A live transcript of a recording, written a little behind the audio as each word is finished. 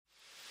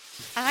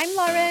I'm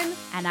Lauren.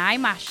 And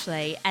I'm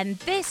Ashley. And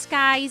this,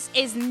 guys,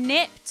 is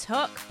Nip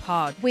Tuck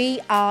Pod. We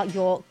are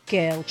your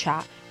girl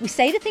chat. We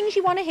say the things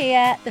you want to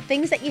hear, the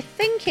things that you're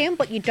thinking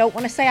but you don't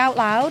want to say out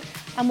loud.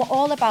 And we're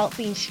all about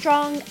being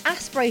strong,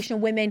 aspirational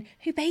women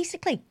who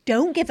basically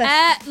don't give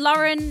a...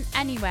 Lauren,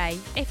 anyway,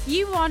 if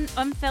you want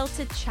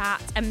unfiltered chat,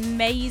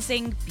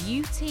 amazing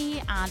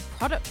beauty and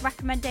product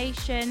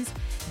recommendations,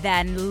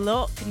 then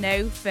look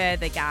no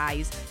further,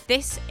 guys.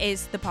 This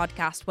is the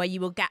podcast where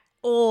you will get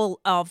all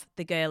of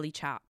the girly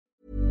chat.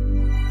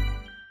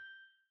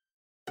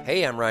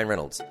 Hey, I'm Ryan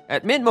Reynolds.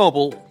 At Mint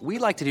Mobile, we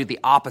like to do the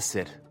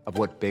opposite of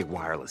what Big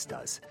Wireless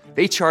does.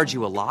 They charge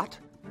you a lot,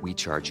 we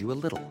charge you a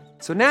little.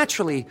 So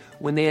naturally,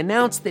 when they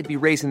announced they'd be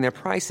raising their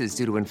prices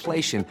due to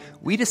inflation,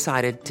 we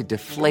decided to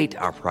deflate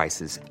our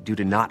prices due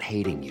to not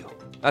hating you.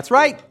 That's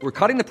right. We're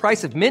cutting the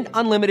price of Mint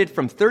Unlimited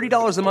from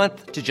 $30 a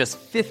month to just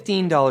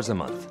 $15 a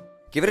month.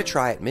 Give it a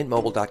try at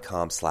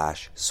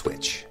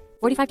mintmobile.com/switch.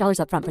 $45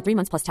 up front for 3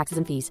 months plus taxes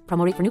and fees.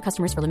 Promo rate for new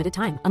customers for limited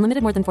time.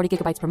 Unlimited more than 40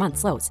 gigabytes per month.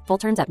 Slows full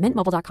terms at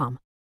mintmobile.com.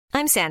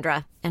 I'm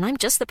Sandra, and I'm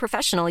just the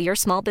professional your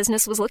small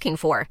business was looking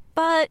for.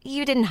 But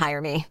you didn't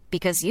hire me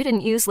because you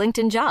didn't use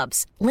LinkedIn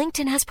Jobs.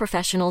 LinkedIn has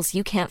professionals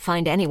you can't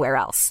find anywhere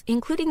else,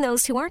 including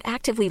those who aren't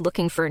actively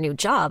looking for a new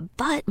job,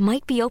 but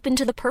might be open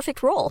to the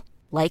perfect role,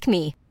 like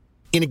me.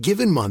 In a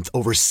given month,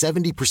 over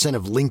 70%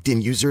 of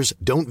LinkedIn users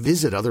don't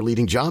visit other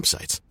leading job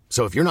sites.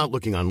 So if you're not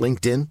looking on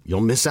LinkedIn,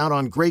 you'll miss out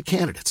on great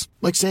candidates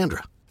like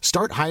Sandra.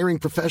 Start hiring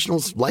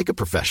professionals like a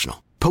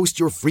professional. Post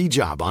your free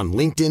job on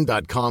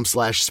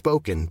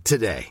linkedin.com/spoken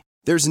today.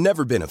 There's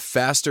never been a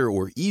faster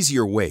or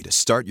easier way to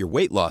start your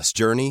weight loss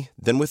journey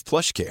than with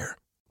PlushCare.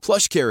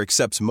 PlushCare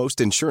accepts most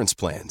insurance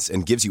plans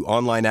and gives you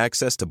online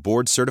access to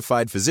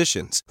board-certified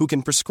physicians who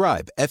can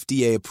prescribe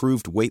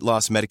FDA-approved weight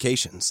loss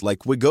medications like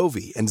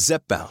Wegovy and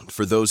Zepbound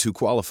for those who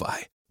qualify.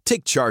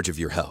 Take charge of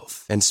your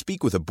health and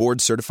speak with a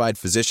board-certified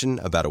physician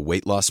about a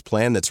weight loss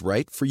plan that's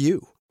right for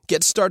you.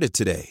 Get started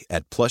today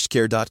at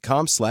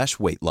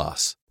plushcare.com/weight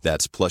loss.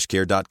 That's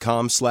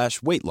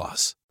plushcare.com/weight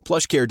loss.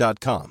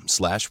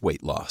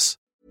 plushcare.com/weight loss.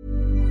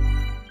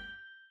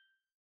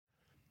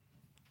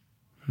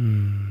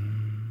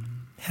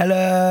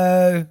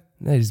 Hello.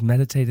 No, just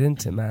meditate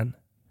into it, man.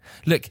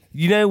 Look,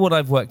 you know what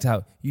I've worked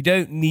out? You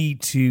don't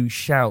need to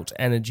shout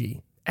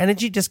energy.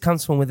 Energy just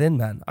comes from within,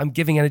 man. I'm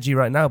giving energy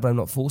right now, but I'm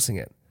not forcing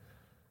it.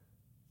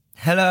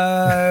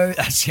 Hello.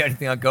 That's the only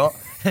thing I got.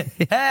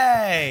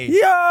 Hey.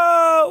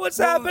 Yo, what's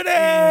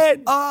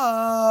happening?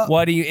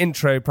 Why do you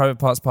intro Private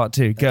Parts Part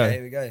 2? Go. Okay,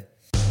 here we go.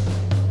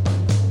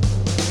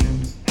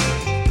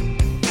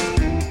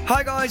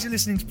 Hi guys, you're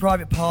listening to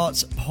Private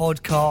Parts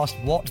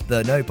Podcast. What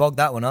the? No, bog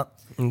that one up.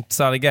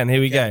 Start again.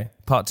 Here we go.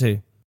 Part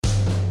 2.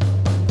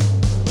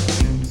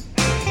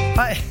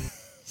 Hi.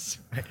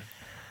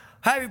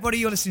 Hi everybody,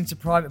 you're listening to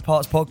Private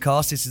Parts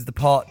Podcast. This is the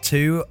part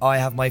 2. I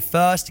have my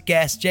first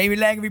guest, Jamie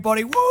Lang,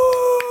 everybody. Woo!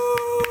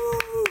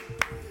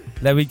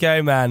 There we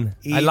go, man.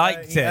 I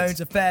liked it. He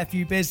owns a fair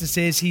few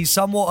businesses. He's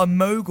somewhat a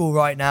mogul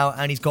right now,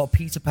 and he's got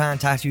Peter Pan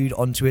tattooed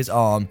onto his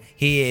arm.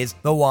 He is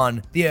the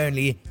one, the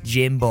only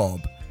Jim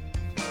Bob.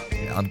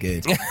 Yeah, I'm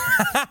good.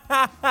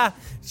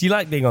 Do you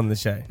like being on the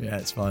show? Yeah,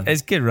 it's fine.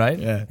 It's good, right?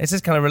 Yeah. It's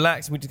just kind of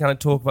relaxed. We just kind of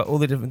talk about all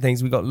the different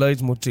things. We've got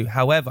loads more to do.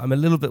 However, I'm a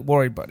little bit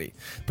worried, buddy,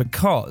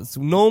 because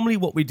normally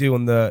what we do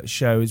on the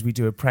show is we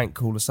do a prank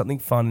call or something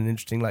fun and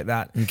interesting like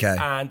that. Okay.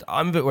 And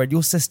I'm a bit worried.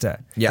 Your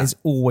sister is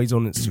always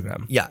on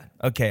Instagram. Yeah.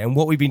 Okay. And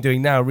what we've been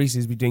doing now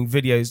recently is we're doing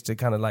videos to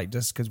kind of like,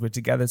 just because we're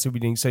together, so we're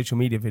doing social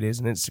media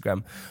videos on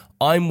Instagram.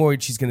 I'm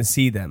worried she's going to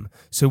see them.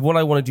 So what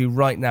I want to do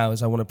right now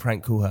is I want to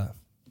prank call her.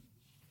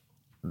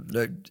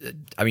 I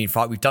mean,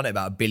 we've done it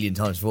about 1 billion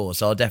times before,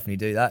 so I'll definitely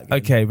do that.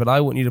 Okay, but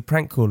I want you to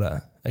prank call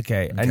her.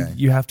 Okay, and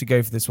you have to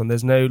go for this one.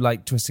 There's no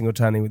like twisting or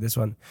turning with this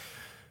one.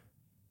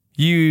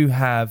 You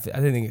have, I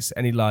don't think it's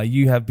any lie,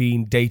 you have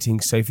been dating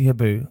Sophie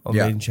Habu on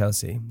Made in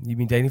Chelsea. You've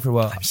been dating for a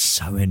while. I'm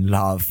so in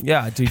love.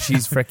 Yeah, dude,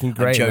 she's freaking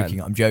great.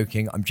 I'm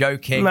joking. I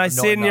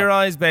see it in your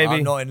eyes, baby.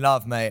 I'm not in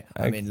love, mate.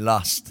 I'm in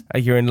lust.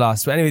 You're in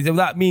lust. But anyway,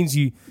 that means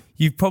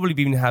you've probably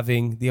been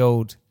having the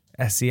old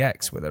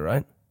SCX with her,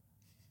 right?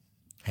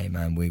 Hey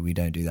man, we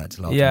don't do that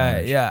till after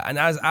marriage. Yeah. And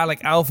as Alec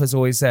Alphas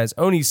always says,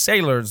 only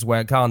sailors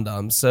wear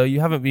condoms. So you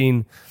haven't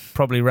been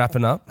probably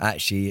wrapping up.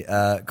 Actually,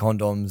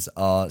 condoms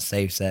are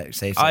safe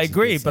sex. I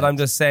agree, but I'm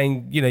just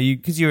saying,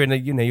 because you're in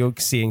you're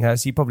seeing her,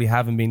 so you probably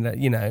haven't been,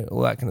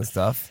 all that kind of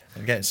stuff.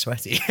 I'm getting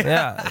sweaty.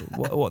 Yeah.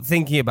 What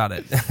thinking about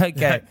it?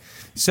 Okay.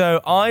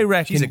 So I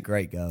reckon she's a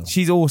great girl.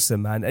 She's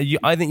awesome, man.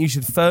 I think you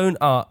should phone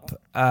up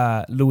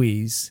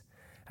Louise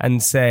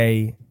and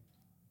say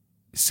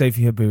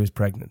Sophie Habu is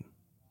pregnant.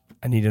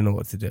 And you don't know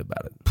what to do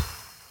about it.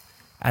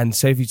 And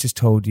Sophie's just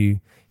told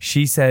you,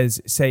 she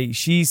says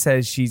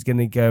she's going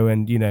to go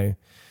and,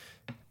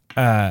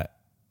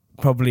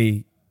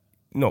 probably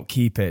not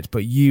keep it,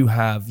 but you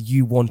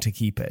want to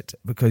keep it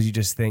because you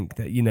just think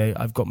that,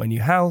 I've got my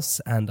new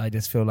house and I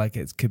just feel like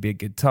it could be a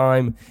good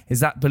time. Is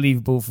that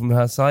believable from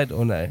her side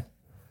or no?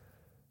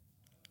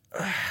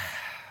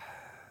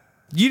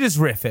 You just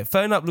riff it.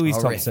 Phone up Louise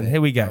Thompson. Here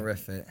we go. I'll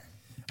riff it.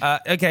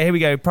 Okay, here we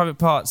go. Private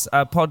Parts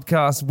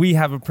podcast. We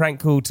have a prank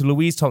call to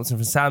Louise Thompson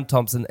from Sam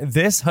Thompson.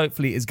 This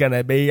hopefully is going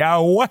to be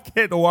a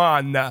wicked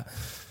one.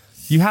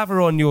 You have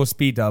her on your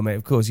speed dial, mate.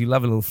 Of course, you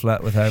love a little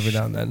flirt with her every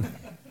now and then.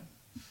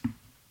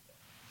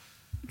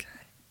 Okay.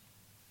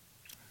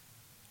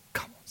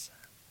 Come on, Sam.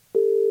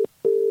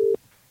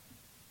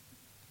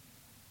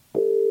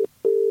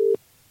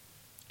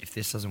 If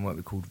this doesn't work,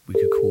 we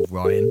could call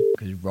Ryan,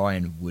 because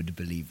Ryan would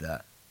believe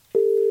that.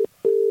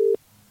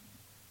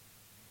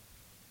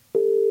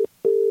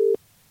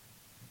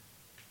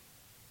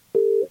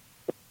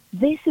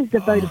 This is the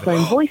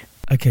Vodafone voice.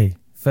 Okay,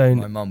 phone.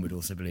 My mum would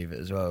also believe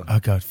it as well. Oh,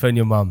 God. Phone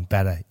your mum.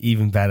 Better.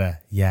 Even better.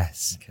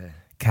 Yes. Okay.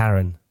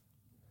 Karen.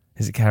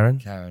 Is it Karen?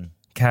 Karen.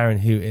 Karen,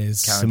 who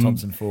is... Karen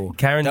Thompson 4.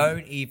 Karen...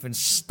 Don't even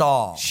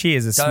start. She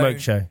is a smoke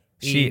show.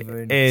 She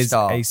even is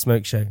start. a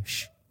smoke show.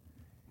 Shh.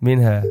 Me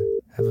and her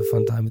have a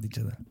fun time with each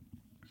other.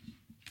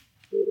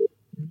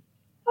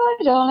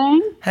 Hi,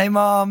 darling. Hey,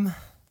 Mum.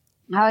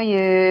 How are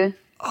you?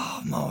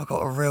 Oh, Mum, I've got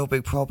a real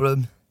big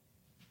problem.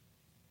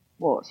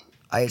 What?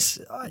 Look,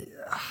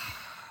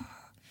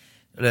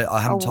 I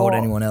haven't told what?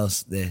 anyone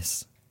else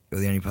this. You're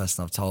the only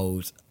person I've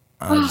told.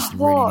 I just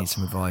really What? need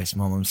some advice,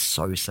 Mum. I'm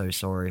so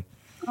sorry.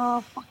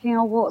 Oh, fucking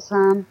hell, what,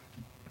 Sam?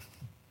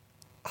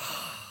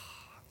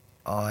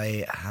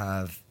 I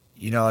have...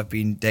 You know, I've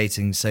been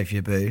dating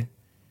Sophia Boo.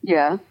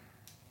 Yeah.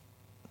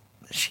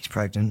 She's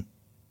pregnant.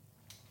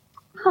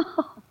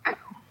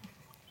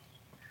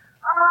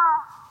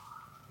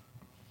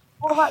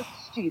 Well, that's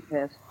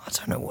stupid. I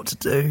don't know what to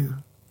do.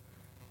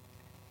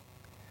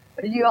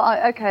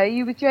 Okay, are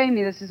you with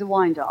Jamie? This is a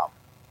wind-up.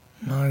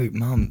 No,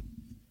 Mum.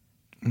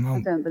 I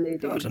don't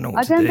believe you. I don't know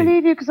what to don't do.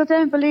 believe you because I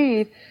don't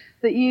believe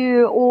that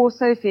you or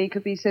Sophie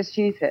could be so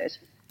stupid.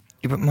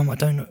 Yeah, but Mum, I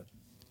don't know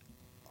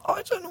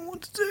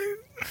what to do.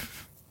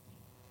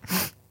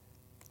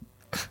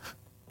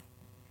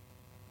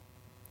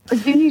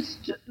 You need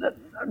to...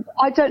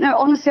 I don't know.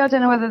 Honestly, I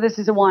don't know whether this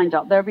is a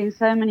wind-up. There have been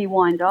so many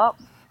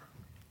wind-ups.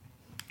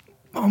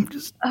 Mum,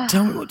 just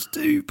tell me what to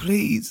do,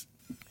 please.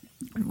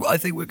 I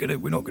think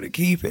we're not gonna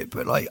keep it,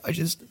 but like,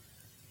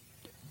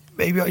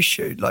 maybe I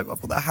should. Like, I've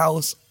got the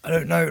house. I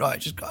don't know.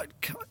 Like,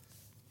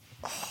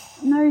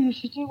 No, you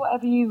should do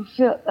whatever you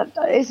feel.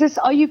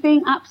 Are you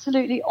being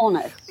absolutely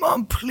honest?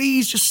 Mum,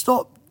 please just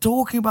stop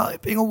talking about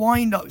it being a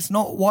wind-up. It's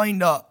not a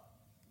wind-up.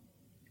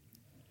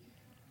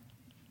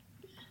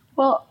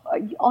 Well,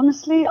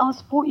 honestly, I'll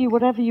support you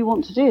whatever you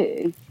want to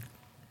do.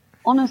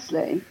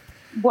 Honestly,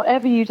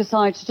 whatever you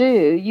decide to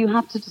do, you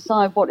have to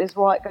decide what is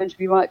going to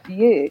be right for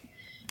you.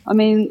 I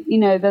mean,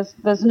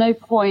 there's no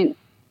point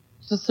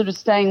just sort of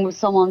staying with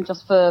someone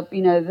just for,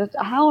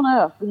 how on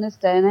earth in this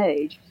day and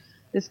age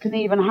this can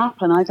even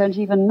happen? I don't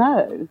even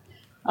know.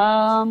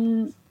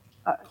 All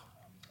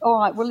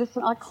right, well,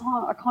 listen, I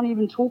can't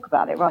even talk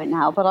about it right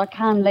now, but I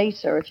can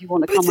later if you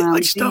want to come around. I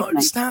just don't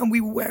understand. We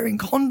were wearing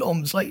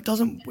condoms. Like,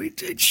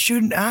 it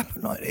shouldn't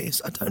happen like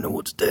this. I don't know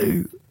what to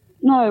do.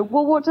 No,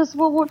 what does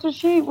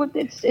she?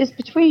 It's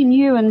between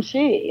you and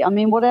she. I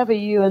mean, whatever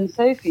you and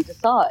Sophie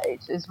decide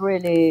is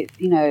really,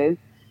 God,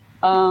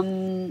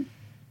 Mum,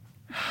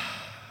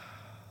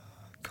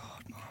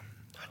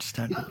 I just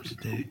don't know what to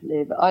do.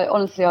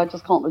 Honestly, I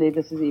just can't believe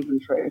this is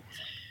even true.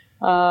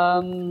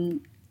 Oh,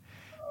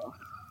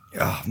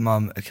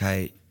 Mum,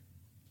 okay.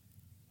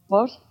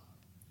 What?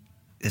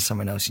 There's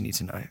something else you need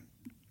to know.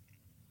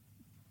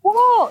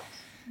 What?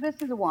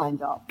 This is a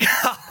wind-up.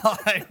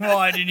 I'm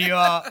winding you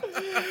up.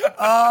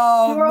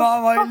 Oh,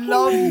 Mum, I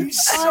love you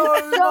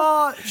so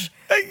much.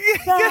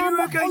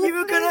 You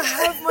were going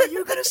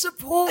to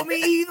support me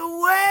either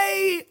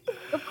way.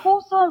 Of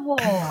course I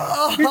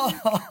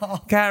was.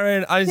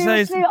 Karen, I'm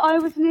Seriously, I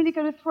was nearly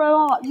going to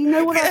throw up. You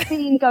know what I've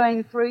been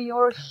going through?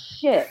 You're a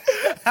shit.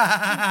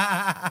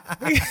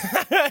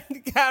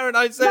 Karen,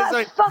 I'm so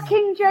sorry. That's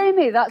fucking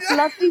Jamie. That's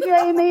lovely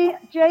Jamie.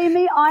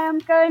 Jamie, I am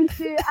going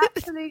to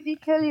absolutely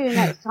kill you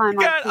next time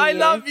I see you. I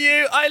love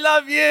you. I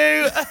love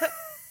you.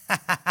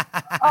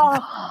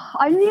 Oh,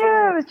 I knew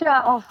it was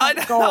Jack. Oh,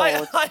 thank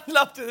God. I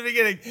loved it at the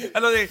beginning.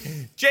 And I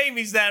think,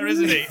 Jamie's there,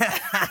 isn't he?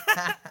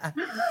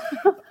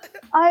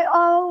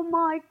 Oh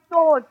my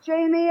God,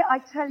 Jamie, I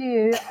tell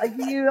you,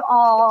 you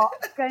are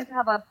going to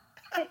have a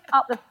kick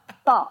up the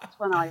butt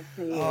when I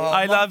see you.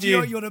 I love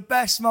you. You're the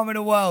best mum in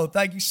the world.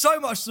 Thank you so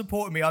much for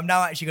supporting me. I'm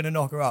now actually going to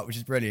knock her up, which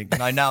is brilliant.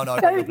 And I now know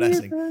I've got your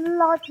blessing. Don't you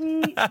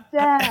bloody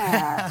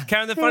dare.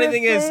 Karen, the funny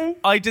thing is,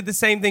 I did the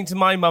same thing to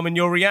my mum, and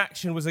your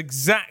reaction was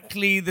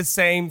exactly the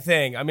same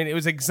thing. I mean, it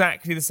was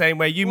exactly the same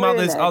way. You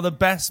mothers are the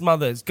best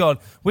mothers. God,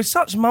 we're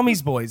such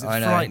mummy's boys. It's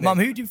frightening. Mum,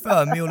 who do you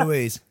prefer, me or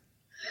Louise?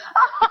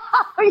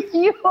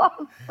 You are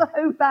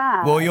so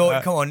bad.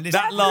 Well, come on, listen.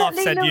 That laugh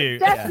said you.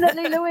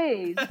 Definitely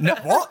Louise. No,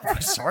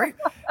 what? Sorry?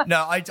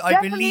 No, I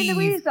Definitely believe...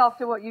 Louise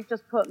after what you've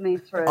just put me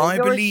through. I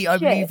You're believe a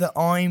shit. that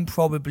I'm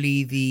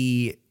probably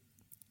the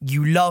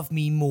you love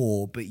me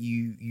more, but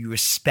you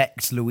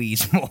respect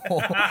Louise more.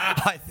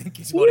 I think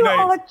it's what You it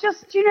are is.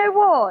 just, you know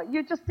what?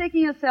 You're just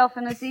digging yourself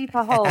in a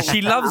deeper hole.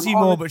 She loves you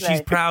more, but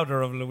she's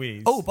prouder of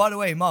Louise. Oh, by the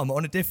way, Mum,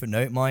 on a different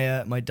note,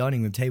 my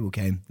dining room table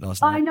came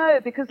last night. I know,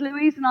 because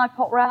Louise and I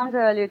popped round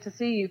earlier to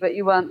see you, but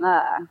you weren't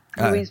there.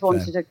 Louise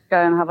wanted to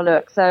go and have a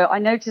look. So I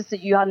noticed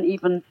that you hadn't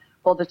even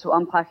bothered to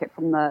unpack it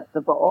from the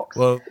box.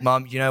 Well,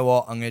 Mum, you know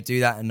what? I'm going to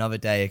do that another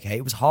day, okay?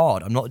 It was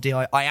hard. I'm not a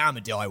DIY. I am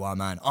a DIY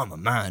man. I'm a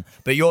man.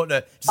 But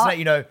just to let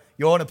you know,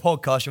 you're on a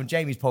podcast. You're on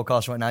Jamie's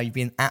podcast right now. You've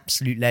been an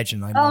absolute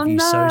legend. I love you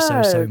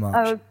so much.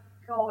 Oh,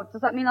 God. Does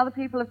that mean other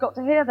people have got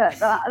to hear that?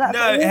 That's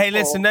No, awful. hey,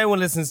 listen, no one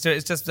listens to it.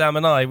 It's just Sam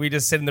and I. We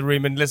just sit in the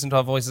room and listen to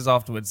our voices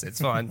afterwards. It's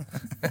fine.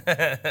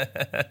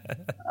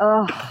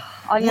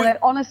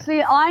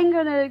 Honestly, I'm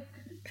going to...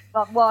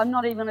 Well, I'm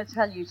not even going to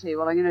tell you two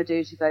what I'm going to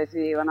do to both of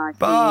you when I see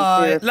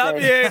Bye. you.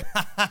 Love you.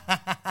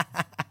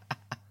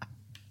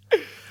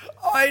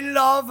 I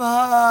love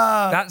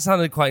her. That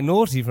sounded quite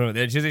naughty from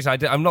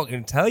it. I'm not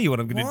going to tell you what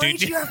I'm going to do. Why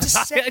do you have to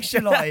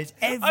sexualise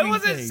everything? I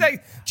wasn't saying...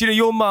 Do you know,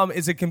 your mum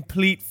is a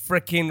complete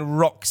freaking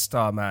rock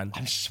star, man.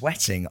 I'm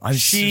sweating.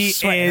 She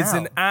is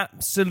an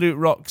absolute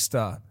rock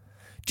star.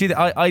 Do you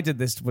know, I did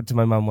this to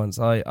my mum once.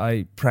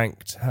 I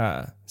pranked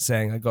her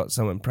saying I got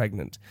someone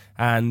pregnant,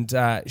 and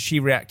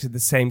she reacted the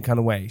same kind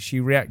of way. She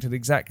reacted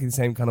exactly the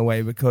same kind of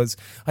way because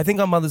I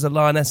think our mothers are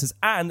lionesses.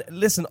 And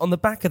listen, on the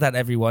back of that,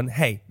 everyone,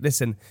 hey,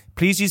 listen,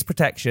 please use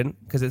protection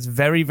because it's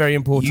very, very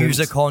important. Use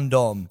a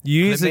condom.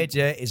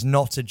 Chlamydia is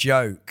not a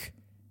joke,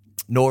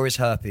 nor is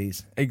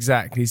herpes.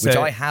 Exactly. Which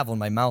I have on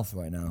my mouth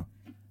right now.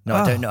 No,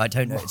 I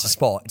don't know. It's a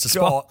spot. It's a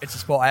spot. It's a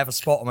spot. I have a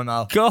spot on my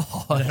mouth. God.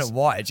 I don't know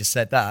why I just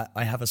said that.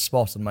 I have a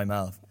spot on my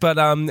mouth. But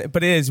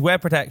it is, wear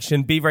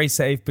protection, be very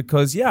safe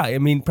because, yeah, I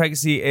mean,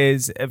 pregnancy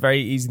is a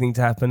very easy thing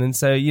to happen. And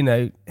so, you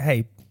know,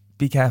 hey,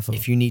 be careful.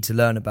 If you need to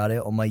learn about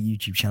it on my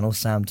YouTube channel,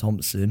 Sam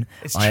Thompson,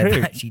 I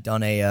have actually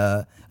done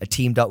a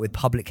teamed up with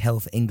Public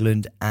Health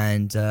England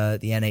and the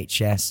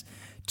NHS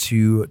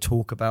to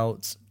talk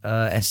about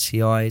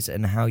STIs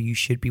and how you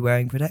should be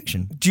wearing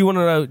protection. Do you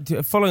want to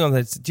know, following on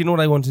this, do you know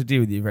what I want to do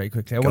with you very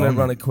quickly? I want to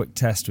run a quick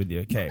test with you,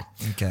 okay?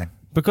 Okay.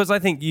 Because I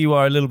think you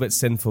are a little bit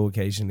sinful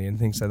occasionally and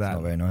things like that.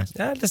 Not very nice.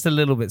 Yeah, just a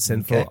little bit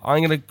sinful. Okay.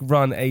 I'm going to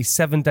run a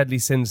 7 deadly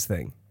sins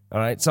thing, all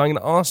right? So I'm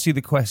going to ask you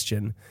the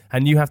question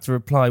and you have to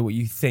reply what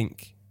you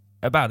think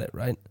about it,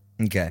 right?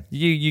 Okay.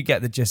 You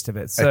get the gist of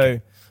it. So...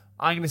 Okay.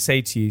 I'm going to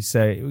say to you, so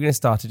we're going to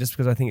start it just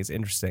because I think it's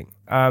interesting.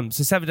 So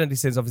 7 deadly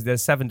sins, obviously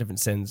there's 7 different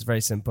sins,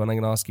 very simple, and I'm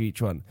going to ask you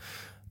each one.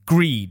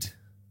 Greed,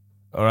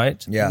 all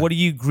right? Yeah. What are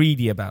you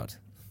greedy about?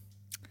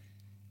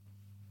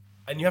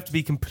 And you have to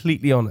be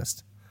completely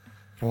honest.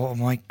 What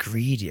am I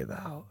greedy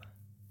about?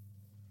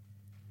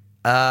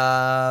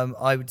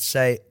 I would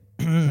say...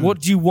 What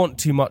do you want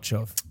too much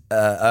of?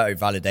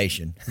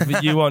 Validation.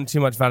 You want too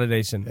much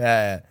validation.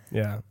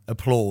 Yeah.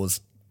 Applause.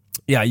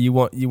 Yeah, you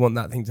want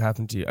that thing to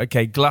happen to you.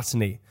 Okay,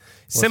 gluttony.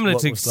 Similar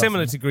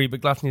what's to greed,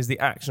 but gluttony is the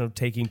action of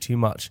taking too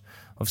much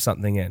of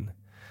something in.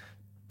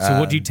 So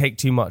what do you take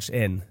too much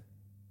in?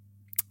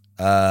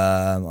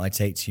 I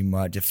take too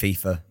much of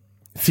FIFA.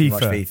 FIFA. Too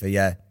much FIFA,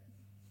 yeah.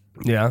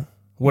 Yeah.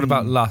 What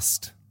about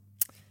lust?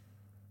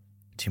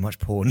 Too much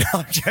porn. No,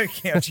 I'm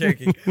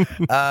joking.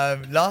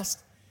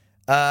 Lust?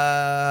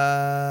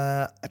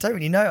 I don't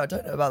really know. I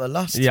don't know about the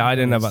lust. Yeah, I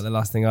didn't know about the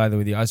lust thing either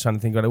with you. I was trying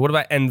to think about it. What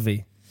about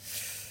envy?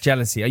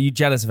 Jealousy. Are you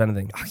jealous of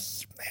anything?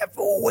 I'm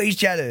always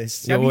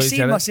jealous. You're Have you always seen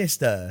jealous? my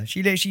sister?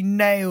 She literally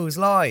nails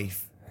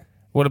life.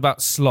 What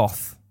about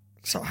sloth?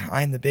 So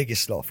I'm the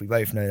biggest sloth. We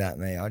both know that,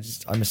 mate.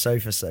 I'm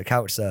a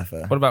couch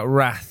surfer. What about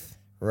wrath?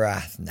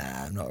 Wrath?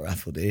 Nah, I'm not a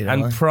wrathful dude.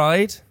 And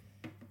pride?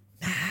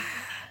 Nah.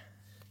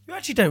 You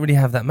actually don't really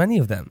have that many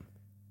of them.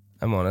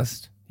 I'm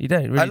honest. You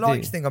don't really. I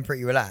like to think I'm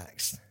pretty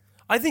relaxed.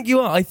 I think you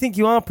are. I think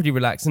you are pretty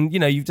relaxed. And, you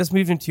know, you've just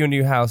moved into your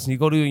new house and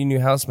you've got all your new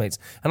housemates.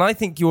 And I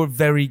think you're a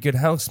very good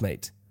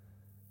housemate.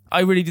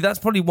 I really do. That's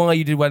probably why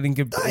you did well in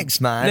good. Thanks,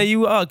 man. No,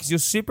 you are, because you're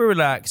super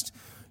relaxed.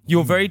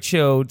 You're very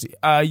chilled.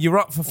 You're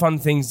up for fun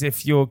things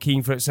if you're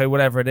keen for it. So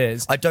whatever it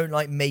is. I don't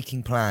like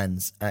making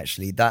plans,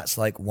 actually. That's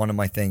like one of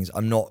my things.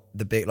 I'm not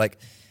the big, like,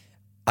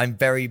 I'm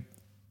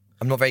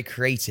not very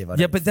creative.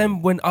 Yeah, but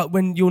then when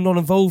you're not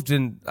involved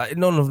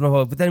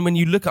but then when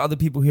you look at other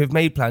people who have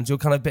made plans, you're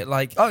kind of a bit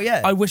like, oh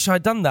yeah, I wish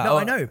I'd done that. No,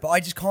 I know, but I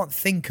just can't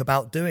think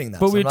about doing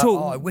that. But so we were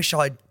talking. I wish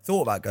I'd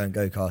thought about going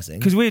go-karting.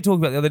 Because we were talking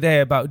about the other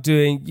day about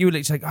doing. You were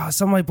literally like,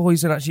 some of my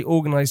boys don't actually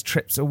organise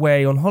trips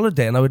away on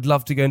holiday, and I would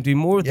love to go and do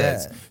more of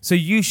those. So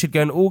you should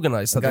go and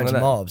organise something. I'm going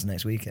like to Marbs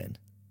next weekend.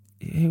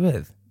 Who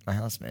with? My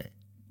housemate.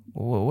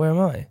 Where am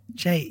I?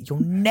 Jay,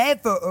 you're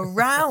never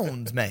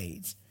around,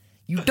 mate.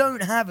 You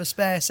don't have a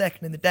spare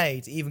second in the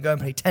day to even go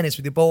and play tennis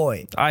with your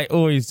boy. I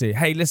always do.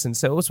 Hey, listen,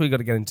 so also we got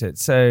to get into it.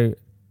 So,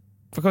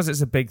 because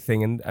it's a big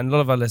thing, and a lot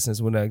of our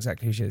listeners will know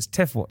exactly who she is.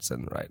 Tiff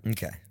Watson, right?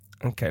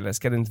 Okay, let's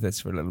get into this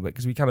for a little bit,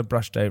 because we kind of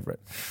brushed over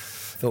it.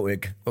 Thought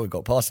we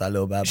got past that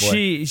little bad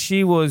boy.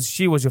 She was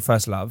your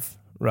first love,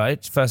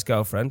 right? First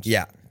girlfriend.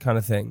 Yeah. Kind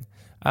of thing.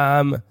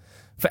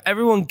 for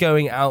everyone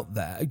going out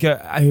there,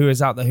 who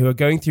is out there, who are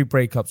going through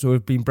breakups or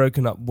have been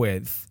broken up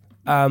with,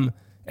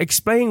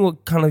 explain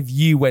what kind of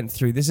you went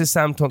through. This is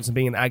Sam Thompson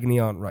being an agony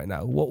aunt right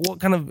now.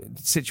 What kind of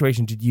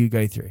situation did you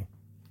go through?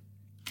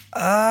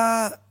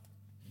 I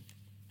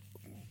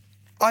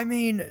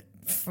mean,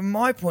 from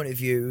my point of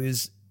view,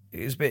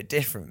 it was a bit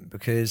different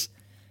because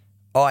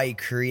I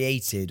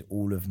created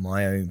all of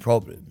my own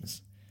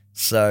problems.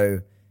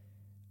 So,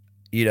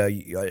 you know,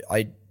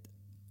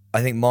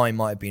 I think mine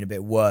might have been a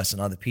bit worse than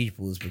other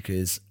people's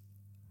because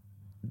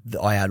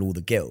I had all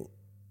the guilt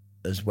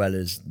as well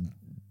as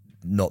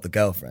not the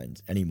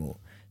girlfriend anymore.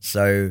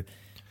 So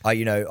I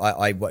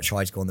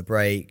tried to go on the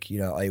break. You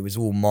know, it was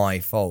all my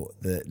fault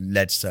that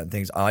led to certain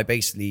things. I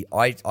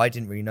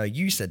didn't really know.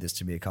 You said this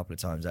to me a couple of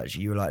times,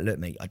 actually. You were like, look,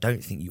 mate, I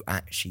don't think you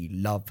actually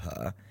love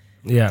her.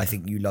 Yeah. I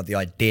think you love the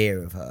idea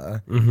of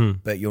her,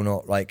 but you're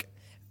not like...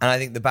 And I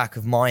think the back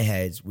of my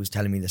head was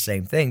telling me the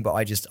same thing, but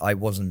I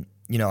wasn't...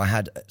 You know, I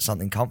had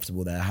something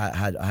comfortable there.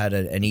 I had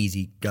an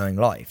easy going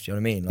life. Do you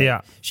know what I mean? Like,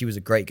 yeah. She was a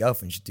great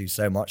girlfriend. She'd do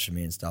so much for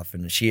me and stuff.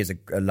 And she is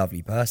a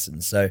lovely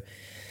person. So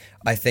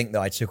I think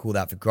that I took all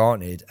that for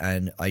granted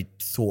and I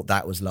thought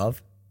that was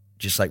love,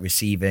 just like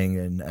receiving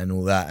and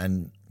all that.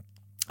 And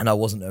I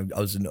was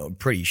a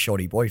pretty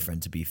shoddy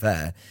boyfriend, to be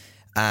fair.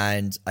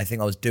 And I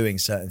think I was doing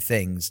certain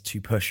things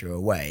to push her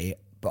away,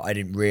 but I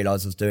didn't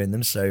realize I was doing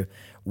them. So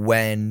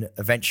when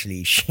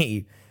eventually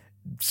she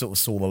sort of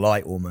saw the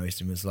light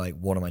almost and was like,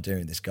 what am I doing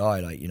with this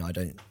guy? Like, you know,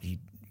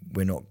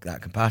 we're not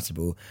that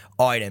compatible.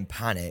 I then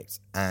panicked.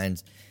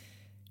 And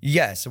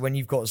yeah, so when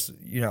you've got,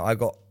 you know, I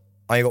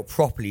got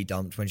properly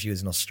dumped when she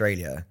was in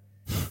Australia,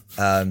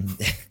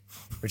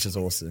 which was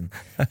awesome.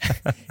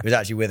 It was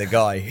actually with a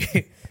guy,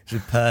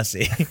 with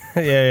Percy.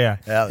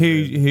 Yeah.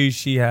 Who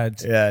she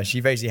had. Yeah,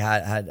 she basically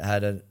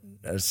had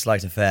a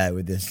slight affair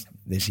with this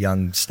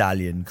young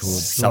stallion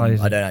called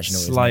I don't actually know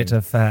what his Slight name.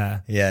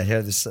 affair. Yeah, he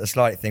had a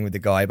slight thing with the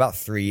guy about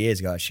 3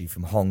 years ago, actually,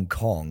 from Hong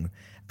Kong,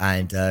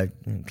 and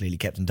clearly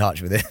kept in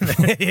touch with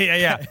him.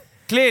 yeah.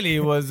 Clearly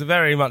was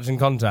very much in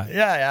contact.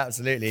 Yeah,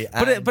 absolutely.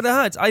 But it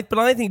hurts. But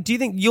I think, do you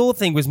think your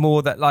thing was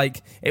more that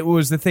like it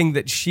was the thing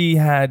that she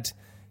had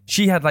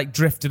like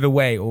drifted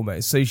away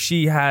almost? So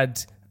she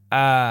had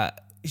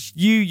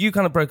you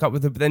kind of broke up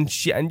with her, but then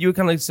you were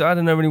kind of like, I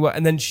don't know really what,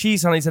 and then she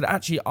suddenly said,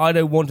 actually, I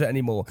don't want it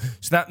anymore.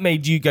 So that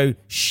made you go,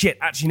 shit,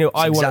 actually, no,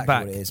 I want it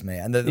back. What it is, mate.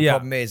 And the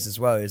problem is as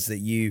well is that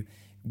you've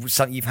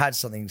had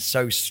something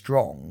so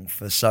strong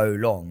for so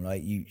long,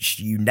 like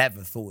you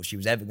never thought she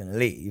was ever going to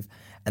leave,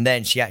 and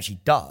then she actually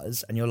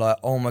does, and you're like,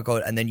 oh my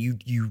god, and then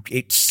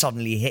it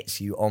suddenly hits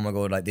you, oh my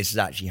god, like this is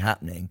actually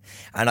happening.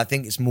 And I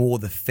think it's more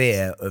the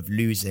fear of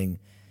losing,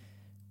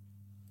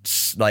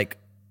 like,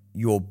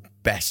 your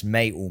best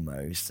mate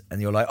almost,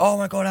 and you're like, oh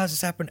my god, how's this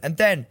happened? And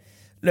then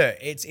look,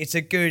 it's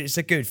a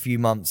good few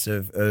months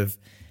of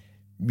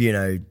you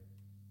know,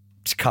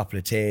 a couple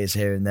of tears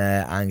here and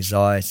there,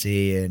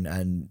 anxiety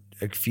and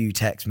a few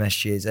text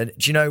messages. And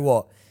do you know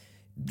what,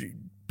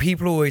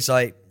 people always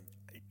like,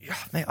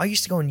 mate, I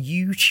used to go on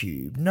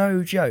YouTube.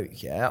 No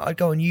joke, yeah. I'd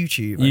go on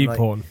YouTube. You like,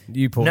 porn.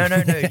 No.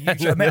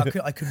 YouTube. Mate,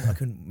 I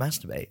couldn't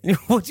masturbate.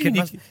 What do you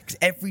mean? Because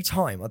every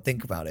time I'd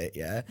think about it,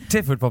 yeah.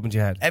 Tiff would pop into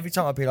your head. Every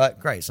time I'd be like,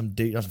 great, some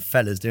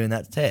fellas doing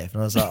that to Tiff.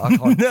 And I was like, I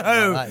can't.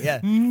 No. Like that. Yeah.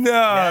 No.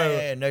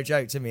 Yeah, no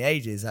joke. To me,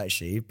 ages,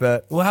 actually.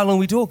 But well, how long are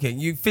we talking?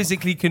 You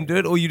physically couldn't do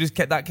it, or you just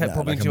kept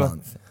popping like into a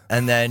month.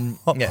 And then,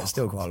 yeah, it's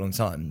still quite a long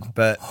time.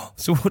 But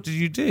so what did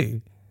you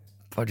do?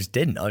 I just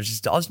didn't. I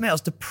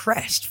was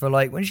depressed for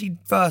like when she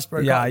first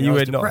broke up. Yeah, you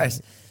were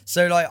depressed.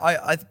 So like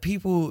I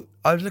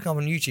was looking up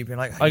on YouTube and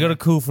like I got a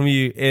call from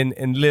you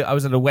I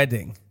was at a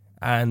wedding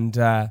and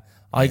I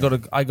got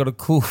a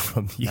call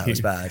from you. That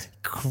was bad.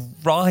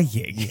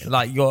 Crying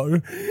like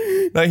you're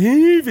like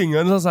heaving,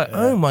 and I was like,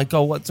 oh my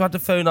god, what? So I had to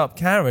phone up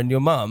Karen,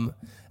 your mum,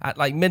 at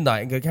like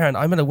midnight and go, Karen,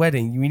 I'm at a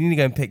wedding. We need to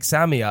go and pick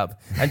Sammy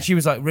up. And she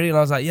was like, really? And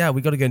I was like, yeah,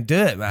 we got to go and do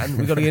it, man.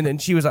 We got to go in. And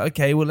she was like,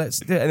 okay, well, let's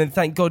do it. And then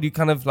thank God you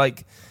kind of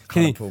like,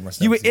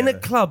 you were in a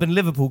club in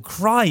Liverpool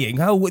crying.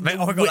 How would mate,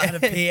 oh my God, I had a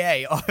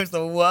PA. I was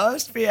the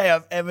worst PA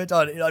I've ever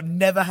done. I've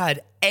never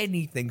had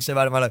anything so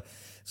bad in my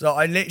life. So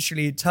I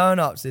literally turn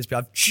up to this PA.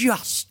 I've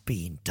just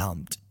been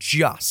dumped.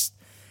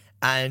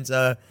 And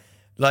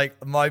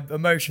like my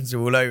emotions are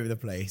all over the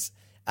place.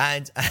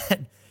 And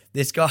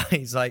this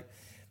guy's like,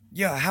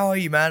 yeah, how are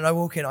you, man? And I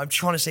walk in, I'm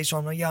trying to say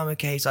something. I'm like, yeah, I'm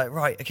okay. He's like,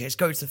 right, okay, let's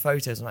go to the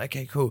photos. I'm like,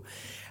 okay, cool.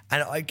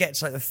 And I get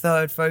to like the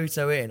third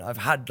photo in. I've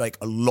had like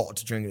a lot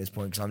to drink at this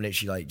point because I'm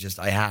literally like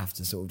I have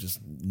to sort of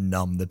just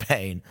numb the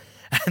pain.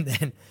 And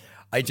then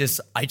I just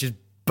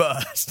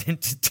burst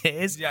into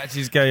tears. Yeah,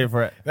 she's going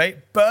for it.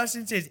 Right? Burst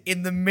into tears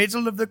in the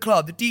middle of the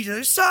club. The DJ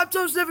goes, Sam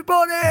Thompson,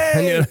 everybody!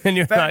 And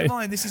you're Bear in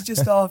mind, this is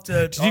just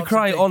after... Did you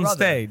cry on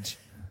stage?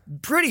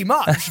 Pretty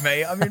much,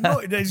 mate. I mean,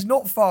 it's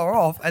not far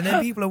off. And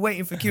then people are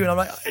waiting for Q, and I'm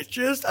like,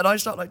 and I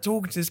start like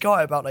talking to this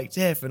guy about like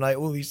Tiff and like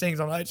all these things.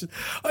 I'm like,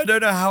 I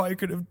don't know how I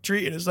could have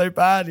treated her so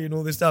badly and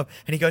all this stuff.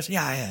 And he goes,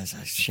 yeah, it's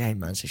a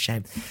shame, man. It's a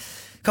shame.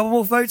 couple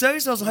more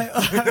photos. I was like,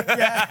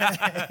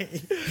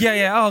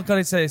 yeah. Oh God,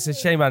 it's a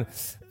shame, man.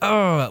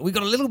 Oh, we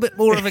got a little bit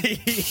more of a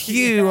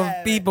queue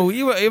of people.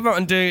 You're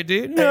not doing it,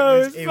 dude.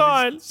 No, it's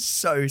fine. Was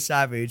so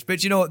savage.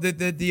 But you know what?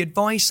 The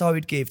advice I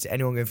would give to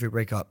anyone going through a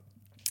breakup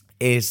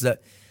is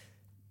that,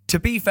 to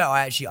be fair,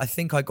 I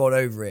think I got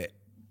over it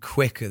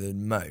quicker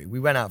than Mo. We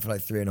went out for like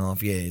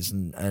 3.5 years,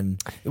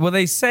 and well,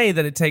 they say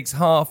that it takes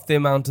half the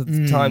amount of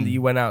time that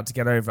you went out to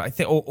get over it. I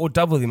think, or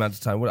double the amount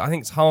of time. Well, I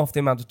think it's half the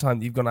amount of time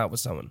that you've gone out with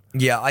someone.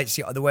 Yeah, I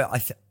see. The way I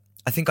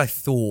think I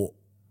thought.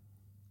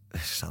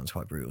 This sounds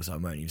quite brutal, so I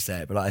won't even say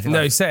it. But I think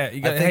say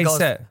it.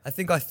 say it. I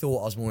think I thought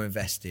I was more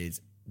invested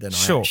than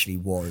I actually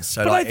was.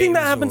 So, but like, I think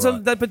that happens.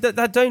 Right.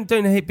 That don't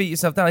beat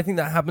yourself down. I think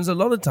that happens a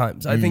lot of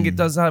times. I think it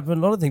does happen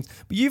a lot of things.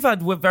 But you've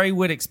had very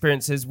weird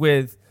experiences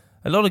with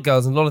a lot of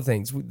girls and a lot of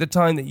things. The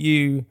time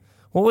that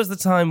what was the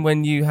time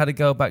when you had a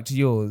girl back to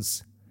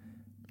yours,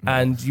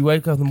 and you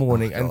woke up in the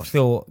morning and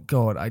thought,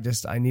 God, I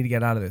need to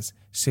get out of this.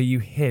 So you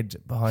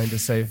hid behind a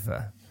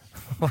sofa.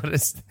 What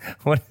is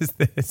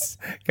this?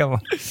 Come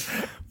on.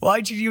 Why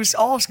did you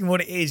asking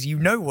what it is? You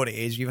know what it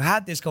is. You've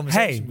had this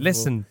conversation. Hey,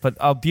 listen, but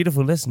our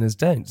beautiful listeners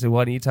don't. So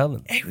why don't you tell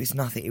them? It was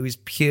nothing. It was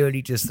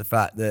purely just the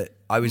fact that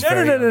I was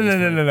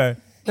No,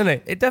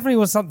 it definitely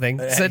was something.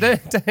 So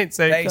don't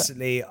say.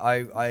 Basically,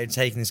 I had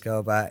taken this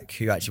girl back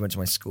who actually went to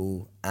my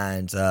school,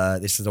 and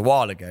this was a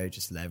while ago,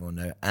 just to let everyone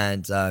know.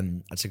 And I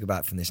took her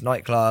back from this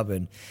nightclub,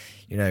 and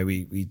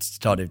we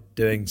started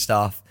doing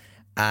stuff,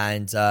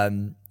 and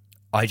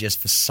I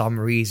just, for some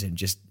reason,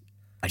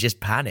 I just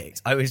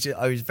panicked. I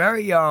was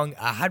very young.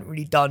 I hadn't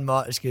really done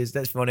much because,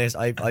 let's be honest,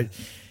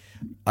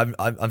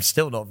 I'm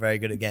still not very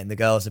good at getting the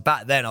girls. So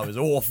back then I was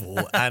awful,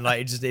 and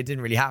like it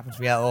didn't really happen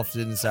to me that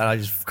often. So I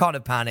just kind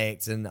of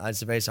panicked, and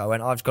so basically I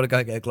went, I've got to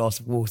go get a glass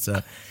of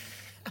water,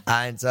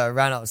 and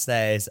ran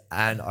upstairs.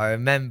 And I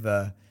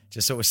remember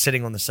just sort of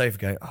sitting on the sofa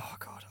going, oh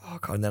God.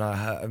 And then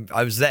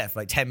I was there for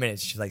like 10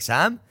 minutes. She's like,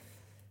 Sam.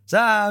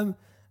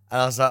 And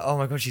I was like, oh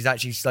my God, she's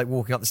like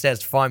walking up the stairs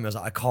to find me. I was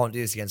like, I can't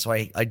do this again. So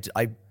I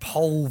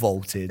pole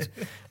vaulted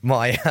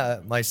my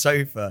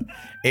sofa.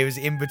 It was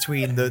in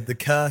between the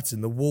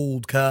curtain, the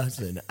walled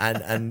curtain,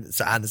 and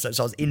so I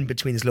was in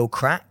between this little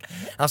crack.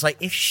 And I was like,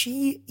 if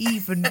she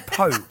even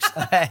pokes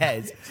her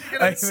head, she's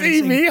gonna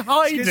see me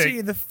hiding. She's gonna see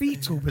in the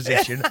fetal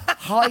position,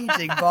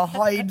 hiding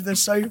behind the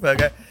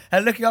sofa,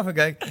 and looking up and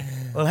going,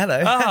 well,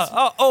 hello.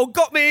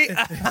 Got me.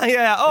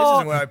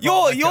 Yeah.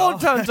 Your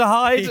turn to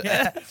hide.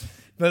 Yeah.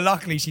 But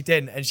luckily she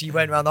didn't, and she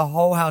went around the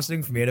whole house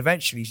looking for me, and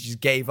eventually she just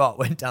gave up,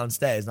 went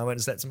downstairs, and I went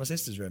and slept in my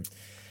sister's room.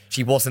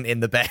 She wasn't in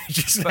the bed,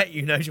 just to let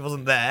you know she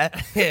wasn't there.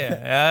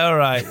 Yeah, all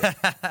right.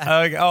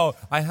 Okay. Oh,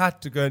 I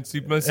had to go and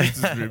sleep in my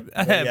sister's room.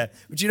 Yeah.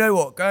 But you know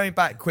what? Going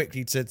back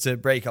quickly to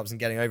breakups and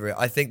getting over it,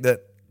 I think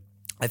that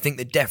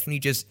definitely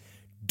just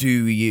do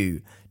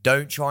you.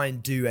 Don't try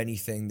and do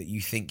anything that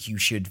you think you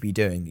should be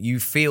doing. You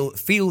feel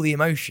the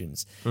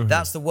emotions. Mm-hmm.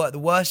 That's the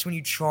worst when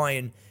you try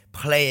and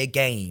play a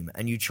game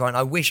and you try, and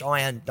I wish I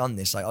hadn't done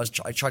this. Like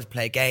I tried to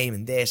play a game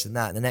and this and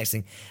that and the next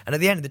thing, and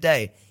at the end of the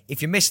day,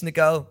 if you're missing the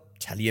girl,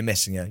 tell her you're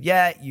missing her.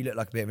 Yeah, you look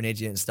like a bit of an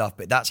idiot and stuff,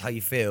 but that's how you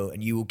feel,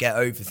 and you will get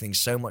over things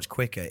so much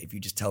quicker if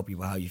you just tell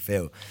people how you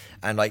feel.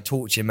 And like,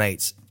 talk to your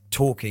mates.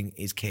 Talking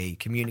is key.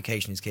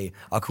 Communication is key.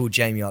 I call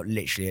Jamie up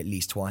literally at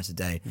least twice a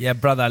day. Yeah,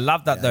 brother, I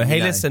love that though.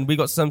 Hey, listen, we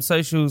got some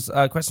socials,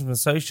 questions from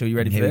social. You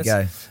ready for this?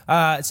 Here we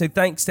go. So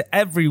thanks to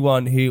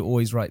everyone who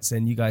always writes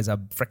in. You guys are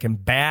freaking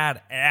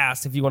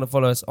badass. If you want to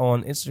follow us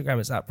on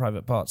Instagram, it's at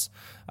Private Podcast,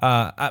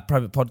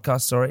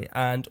 sorry.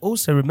 And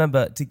also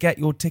remember to get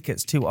your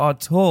tickets to our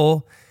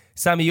tour.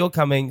 Sammy, you're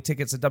coming.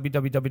 Tickets at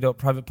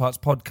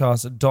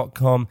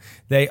www.privatepartspodcast.com.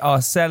 They are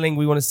selling.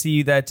 We want to see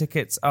you there.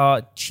 Tickets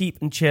are cheap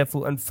and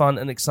cheerful and fun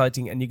and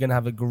exciting, and you're going to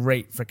have a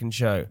great freaking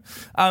show.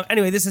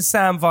 Anyway, this is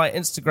Sam via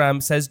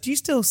Instagram. Says, do you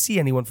still see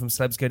anyone from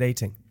Celebs Go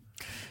Dating?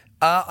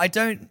 I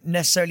don't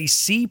necessarily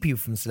see people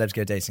from Celebs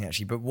Go Dating,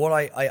 actually, but what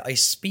I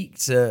speak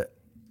to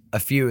a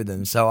few of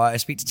them. So I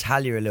speak to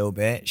Talia a little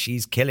bit.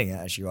 She's killing it,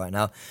 actually, right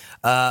now.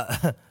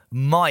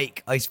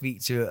 Mike, I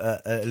speak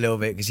to a little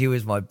bit because he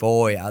was my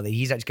boy out there.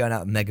 He's actually going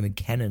out with Megan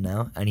McKenna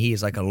now, and he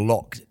is like a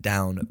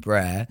lockdown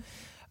brer.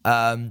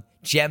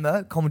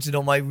 Gemma commented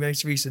on my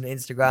most recent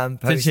Instagram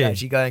post.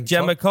 Actually going,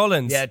 Gemma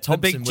Collins, Thompson, the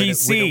big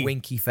GC with a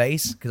winky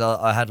face because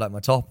I had like my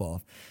top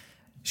off.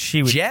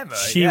 She would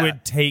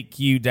take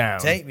you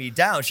down. Take me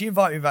down. She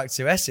invited me back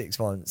to Essex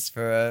once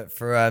for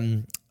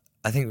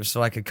I think it was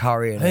like a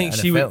curry and a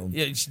film.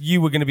 You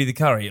were going to be the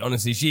curry,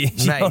 honestly.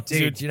 Mate,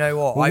 dude, do you know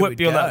what? I would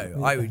go.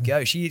 I would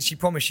go. She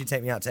promised she'd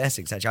take me out to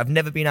Essex, actually. I've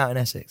never been out in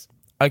Essex.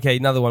 Okay,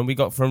 another one. We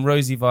got from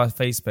Rosie via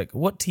Facebook.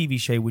 What TV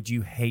show would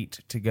you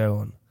hate to go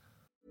on?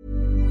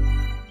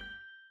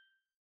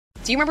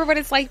 Do you remember what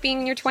it's like being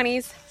in your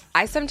 20s?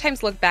 I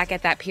sometimes look back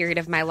at that period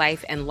of my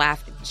life and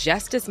laugh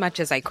just as much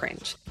as I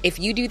cringe. If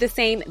you do the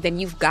same, then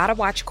you've got to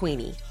watch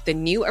Queenie, the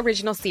new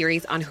original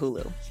series on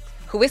Hulu.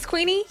 Who is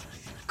Queenie?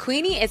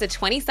 Queenie is a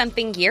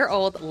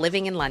 20-something-year-old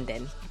living in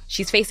London.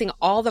 She's facing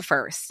all the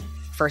firsts.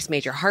 First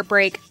major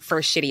heartbreak,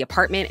 first shitty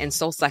apartment and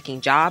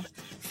soul-sucking job,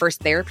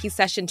 first therapy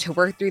session to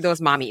work through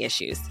those mommy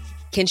issues.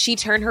 Can she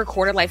turn her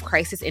quarter-life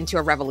crisis into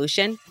a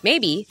revolution?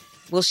 Maybe.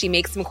 Will she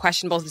make some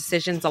questionable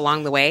decisions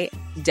along the way?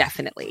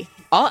 Definitely.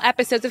 All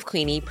episodes of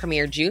Queenie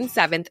premiere June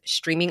 7th,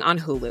 streaming on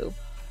Hulu.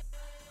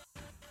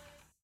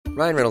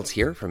 Ryan Reynolds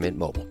here from Mint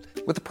Mobile.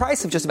 With the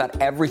price of just about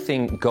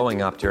everything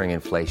going up during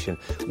inflation,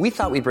 we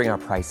thought we'd bring our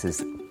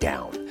prices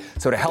down.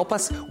 So to help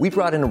us, we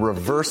brought in a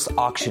reverse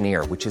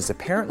auctioneer, which is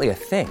apparently a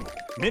thing.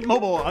 Mint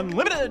Mobile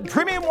Unlimited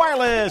Premium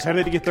Wireless. How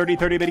to get 30,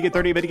 30, bit to get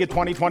 30, bit to get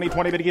 20, 20,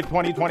 20, bit to get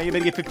 20, 20, bit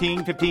to get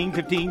 15, 15,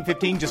 15,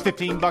 15, just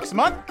 $15 a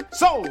month?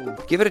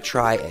 Sold! Give it a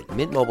try at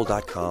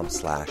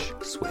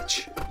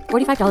mintmobile.com/switch.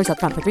 $45 up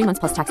front for 3 months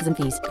plus taxes and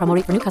fees. Promo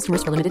rate for new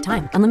customers for limited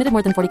time. Unlimited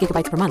more than 40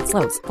 gigabytes per month.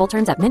 Slows full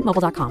terms at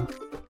mintmobile.com.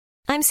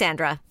 I'm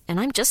Sandra, and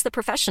I'm just the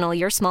professional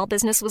your small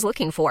business was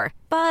looking for.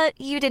 But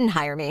you didn't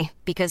hire me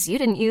because you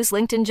didn't use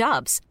LinkedIn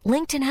Jobs.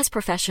 LinkedIn has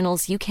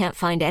professionals you can't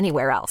find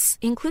anywhere else,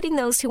 including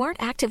those who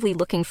aren't actively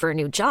looking for a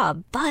new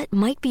job, but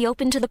might be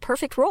open to the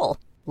perfect role,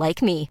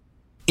 like me.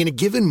 In a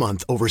given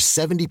month, over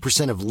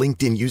 70% of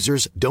LinkedIn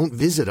users don't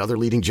visit other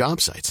leading job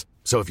sites.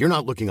 So if you're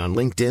not looking on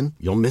LinkedIn,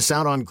 you'll miss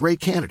out on great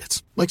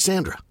candidates like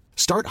Sandra.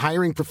 Start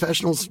hiring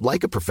professionals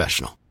like a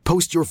professional.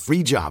 Post your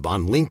free job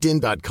on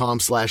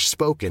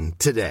linkedin.com/spoken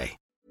today.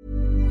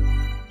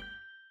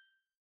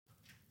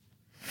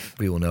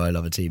 We all know I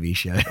love a TV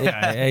show.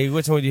 Yeah, hey,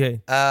 which one would you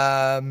hate?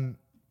 What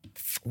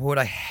would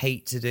I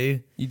hate to do?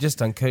 You just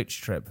done Coach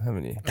Trip,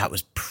 haven't you? That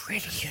was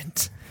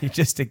brilliant. You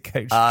just did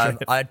Coach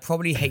Trip. I'd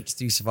probably hate to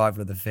do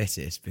Survival of the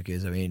Fittest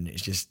because, I mean,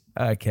 it's just...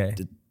 Okay.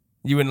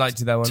 You wouldn't like to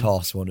do that one?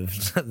 Toss one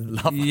of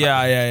Love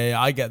Yeah,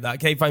 I get that.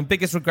 Okay, fine.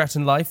 Biggest regret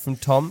in life from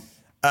Tom?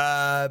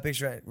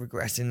 Biggest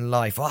regret in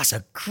life. Oh, that's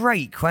a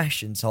great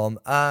question, Tom.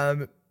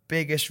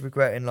 Biggest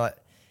regret in life...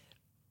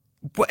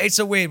 It's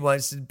a weird one.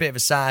 It's a bit of a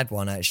sad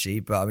one, actually.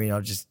 But I mean,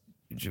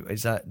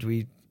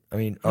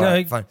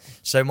 No. Fine.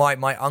 So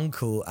my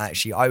uncle,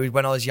 actually,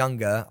 when I was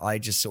younger, I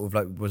just sort of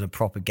like was a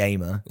proper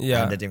gamer.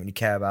 Yeah. And I didn't really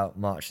care about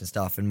much and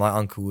stuff. And my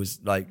uncle was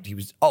like, he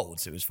was old,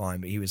 so it was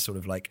fine. But he was sort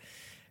of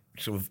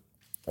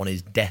on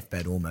his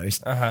deathbed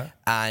almost. Uh-huh.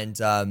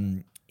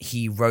 And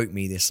he wrote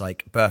me this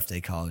like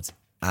birthday card.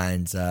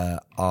 And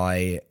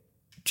I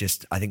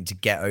think to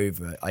get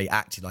over it, I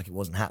acted like it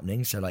wasn't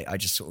happening. So like I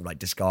just sort of like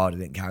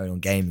discarded it and carried on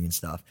gaming and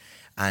stuff.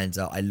 And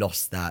I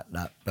lost that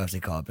birthday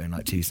card being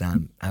like, to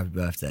Sam, happy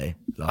birthday.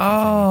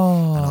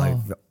 Oh. And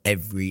I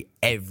every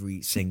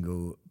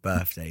single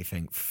birthday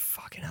think,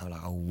 fucking hell,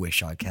 like I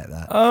wish I kept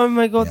that. Oh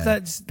my God,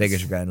 that's...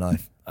 Biggest regret in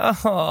life.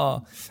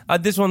 Oh.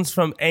 This one's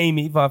from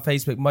Amy via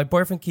Facebook. My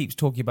boyfriend keeps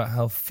talking about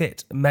how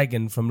fit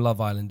Megan from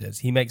Love Island is.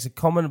 He makes a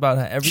comment about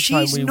her every time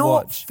we watch. She's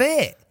not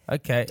fit.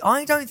 Okay.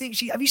 I don't think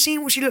she... Have you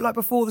seen what she looked like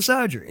before the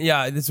surgery?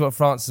 Yeah, this is what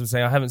Francis was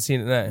saying. I haven't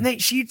seen it now.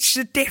 Mate, she's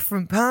a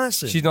different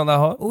person. She's not that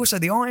hot? Also,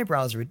 the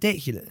eyebrows are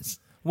ridiculous.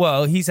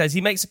 Well, he says he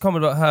makes a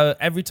comment about her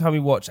every time we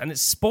watch, and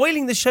it's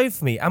spoiling the show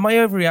for me. Am I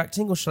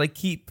overreacting, or should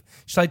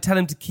I tell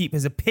him to keep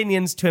his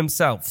opinions to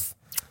himself?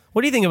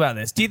 What do you think about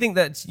this? Do you think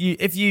that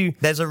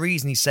There's a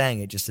reason he's saying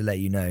it, just to let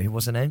you know.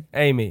 What's her name?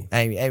 Amy.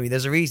 Amy,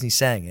 there's a reason he's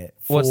saying it.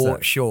 What's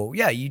that? Sure.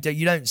 Yeah, you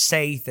don't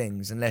say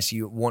things unless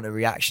you want a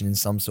reaction in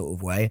some sort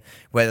of way,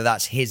 whether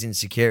that's his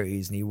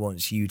insecurities and he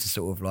wants you to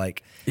sort of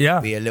like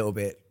be a little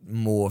bit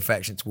more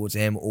affectionate towards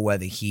him, or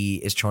whether he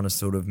is trying to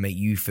sort of make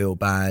you feel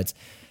bad.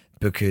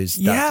 Because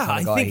that's the kind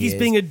of guy I think he's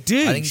being a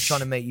douche. I think he's trying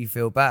to make you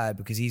feel bad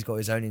because he's got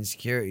his own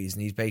insecurities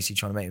and he's basically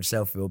trying to make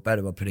himself feel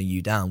better by putting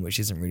you down, which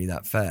isn't really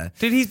that fair.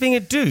 Dude, he's being a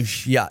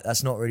douche. Yeah,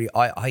 that's not really...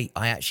 I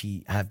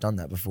actually have done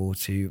that before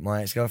to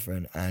my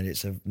ex-girlfriend, and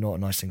it's not a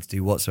nice thing to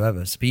do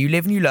whatsoever. So, but you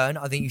live and you learn.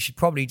 I think you should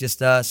probably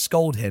just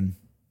scold him.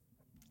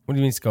 What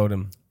do you mean scold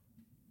him?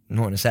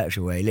 Not in a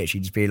sexual way.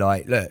 Literally just be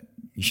like, look,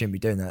 you shouldn't be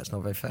doing that. It's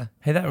not very fair.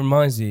 Hey, that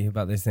reminds me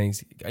about those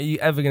things. Are you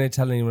ever going to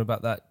tell anyone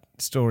about that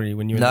story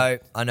when you were... No,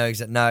 I know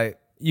exactly... No.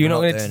 You're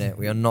not doing it.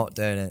 We are not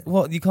doing it.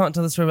 What? You can't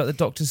tell the story about the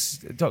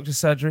doctor's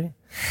surgery?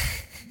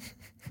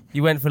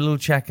 You went for a little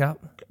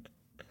checkup.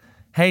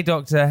 Hey,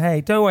 doctor.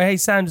 Hey, don't worry. Hey,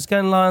 Sam, just go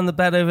and lie on the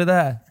bed over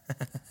there.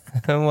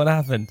 And what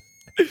happened?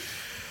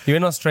 You're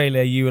in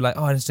Australia. You were like,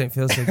 oh, I just don't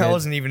feel so good. I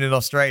wasn't even in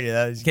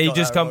Australia. Okay, you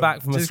just come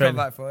back from Australia.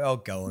 Just come back I'll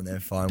go on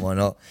there. Fine, why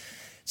not?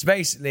 So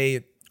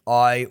basically,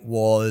 I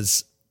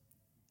was...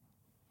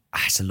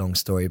 It's a long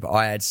story, but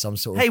I had some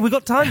sort of... Hey, we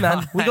got time,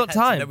 man. We got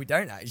time. No, we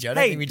don't actually. I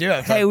don't think we do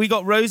have time. Hey, we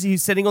got Rosie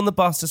who's sitting on the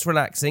bus just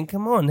relaxing.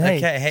 Come on, hey.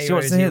 Okay, hey,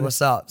 Rosie,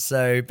 what's up?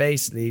 So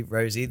basically,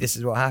 Rosie, this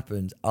is what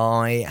happened.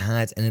 I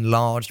had an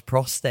enlarged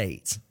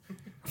prostate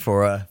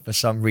for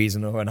some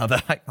reason or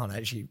another. I can't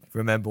actually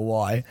remember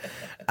why.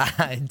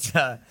 And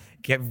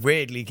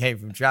weirdly came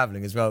from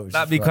travelling as well.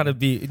 That'd be kind of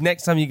be...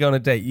 Next time you go on a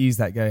date, use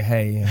that. Go,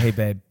 hey,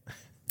 babe.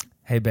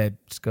 Hey, babe,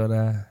 just got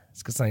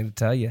something to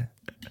tell you.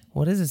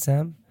 What is it,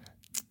 Sam?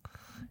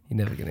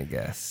 You're never going to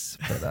guess,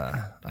 but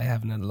I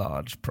have an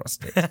enlarged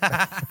prostate.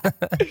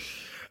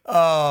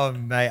 Oh,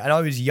 mate. And I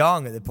was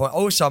young at the point.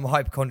 Also, I'm a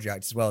hypochondriac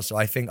as well, so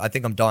I think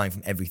I'm dying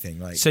from everything.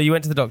 Like, so you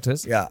went to the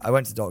doctors? Yeah, I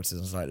went to the doctors and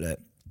I was like, look,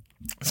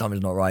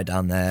 something's not right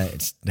down there.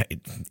 It's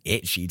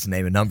itchy to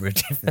name a number of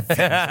different things.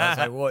 I was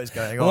like, what is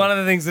going on? One of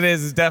the things it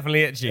is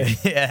definitely itchy.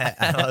 Yeah.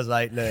 And I was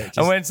like, look.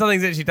 And when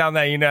something's itchy down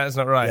there, you know it's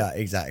not right. Yeah,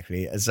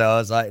 exactly. And so I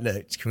was like,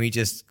 look, can we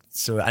just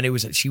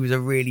and she was a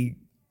really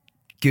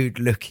good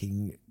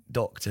looking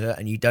doctor,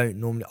 and you don't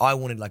normally. I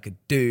wanted like a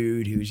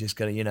dude who was just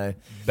gonna, you know.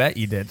 Bet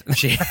you did.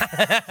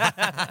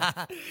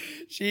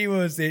 She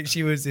was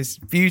this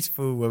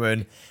beautiful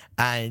woman,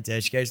 and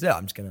she goes, look,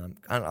 I'm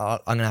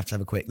gonna have to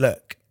have a quick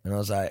look. And I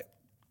was like,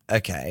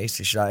 okay.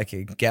 So she's like,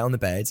 okay, get on the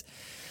bed.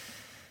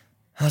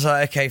 I was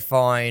like, okay,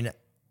 fine.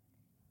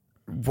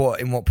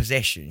 In what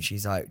position?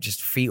 She's like,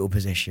 just fetal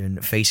position,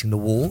 facing the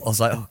wall. I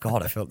was like, oh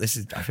God, I feel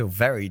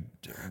very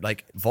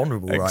like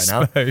vulnerable right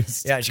now.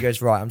 Yeah, and she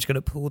goes, right, I'm just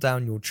gonna pull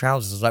down your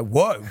trousers. I was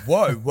like,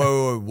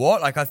 whoa,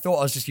 what? Like I thought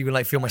I was just even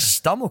like feel my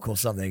stomach or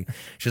something.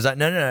 She was like,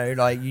 no,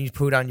 like you need to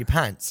pull down your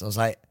pants. I was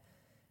like,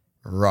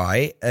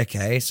 right,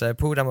 okay. So I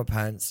pulled down my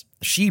pants.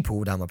 She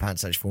pulled down my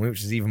pants actually for me,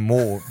 which is even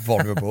more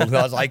vulnerable. I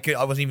was like,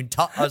 I wasn't even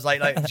I was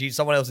like,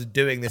 someone else is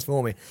doing this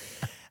for me.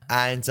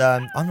 And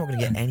I'm not going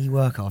to get any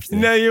work after this.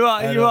 No, you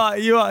are.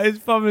 I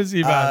promise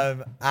you,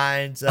 man.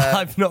 I'm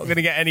not going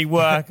to get any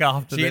work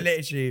after this. She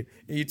literally,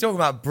 you're talking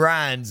about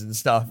brands and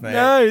stuff, mate.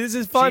 No, this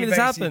is fine. This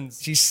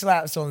happens. She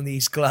slaps on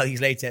these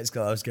latex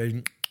gloves, goes,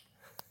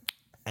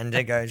 and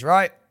then goes,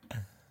 right,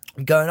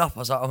 I'm going up. I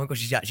was like, oh my God,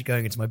 she's actually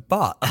going into my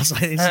butt. I was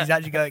like, this is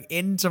actually going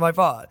into my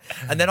butt.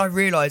 And then I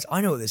realised,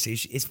 I know what this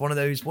is. It's one of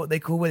those, what they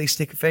call where they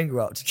stick a finger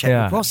up to check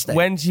the prostate.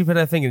 When did you put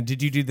her finger?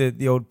 Did you do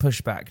the old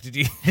pushback? Did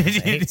you?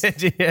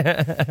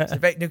 So,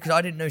 because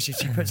I didn't know she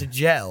puts a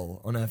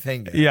gel on her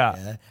finger.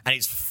 Yeah. And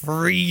it's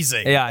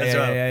freezing.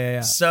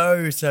 Yeah.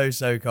 So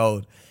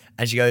cold.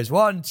 And she goes,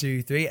 1,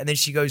 2, 3. And then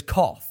she goes,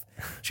 cough.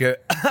 She goes,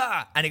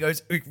 and it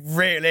goes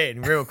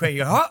real quick.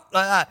 You go,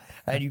 like that.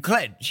 And you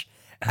clench.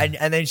 And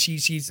then he's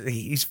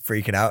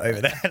freaking out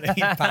over there.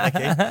 He's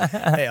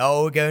panicking. Hey, it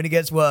only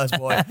gets worse,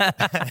 boy.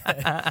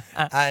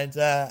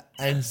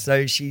 and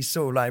so she's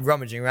sort of like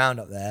rummaging around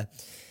up there.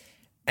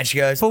 And she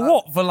goes, for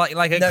what? For like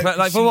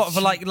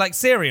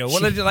cereal?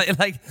 What are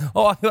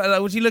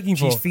you looking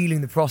for? She's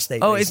feeling the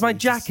prostate. Oh, it's my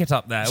jacket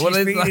up there. She's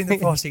feeling the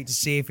prostate to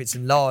see if it's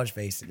enlarged,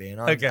 basically.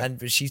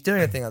 But she's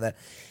doing a thing like that.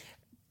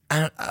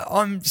 And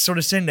I'm sort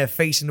of sitting there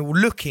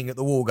looking at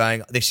the wall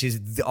going, this is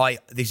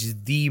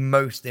the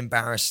most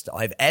embarrassed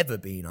I've ever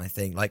been, I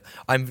think. Like,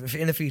 I'm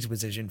in a fetal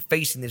position,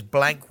 facing this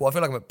blank wall. I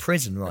feel like I'm at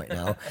prison right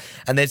now.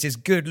 And there's this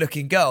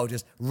good-looking girl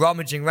just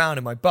rummaging around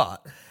in my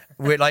butt.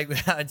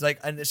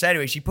 And so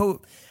anyway, she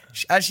pulls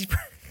her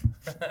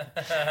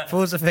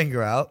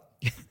finger out,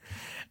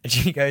 and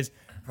she goes,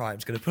 right, I'm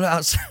just going to pull it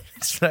out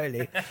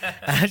slowly.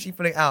 And as she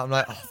pull it out, I'm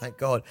like, oh, thank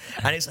God.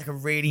 And it's like a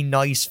really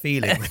nice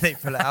feeling when they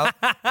pull it out.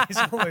 It's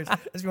almost,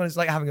 it's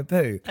like having a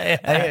poo. And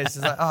it's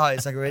just like,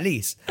 it's like a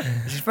release.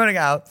 And she's pulling it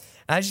out,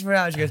 and as she's pulling it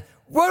out, she goes,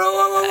 whoa.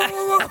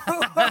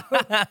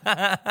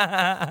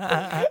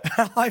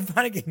 I'm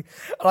panicking.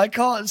 And I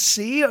can't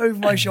see over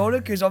my shoulder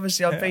because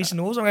obviously I'm facing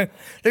the walls. I'm going,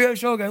 look over my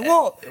shoulder going,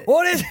 what?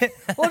 What is it?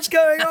 What's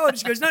going on?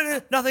 She goes,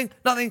 no, nothing.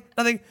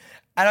 And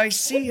I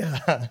see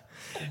her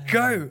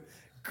go,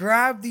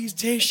 grab these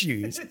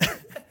tissues,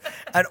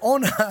 and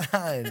on her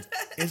hand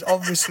is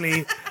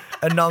obviously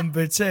a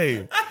number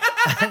 2,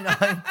 and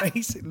I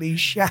basically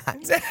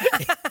shat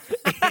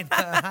in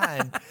her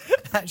hand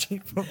and she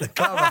pulled the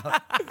glove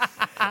out.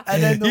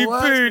 And then you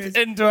pooed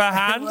into her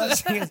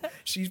hand.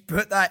 She's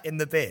put that in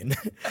the bin,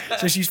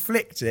 so she's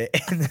flicked it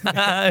in the bin.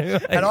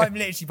 And I'm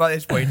literally, by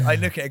this point, I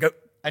look at it and go,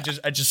 I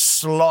just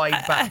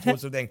slide back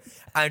towards the thing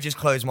and just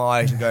close my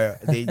eyes and go,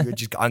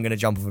 I'm going to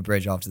jump off a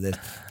bridge after this.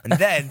 And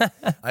then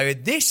I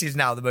go, this is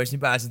now the most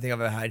embarrassing thing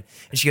I've ever had.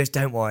 And she goes,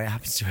 don't worry, it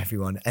happens to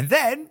everyone. And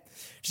then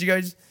she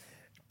goes,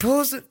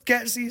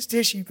 gets these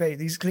tissue paper,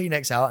 these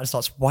Kleenex out and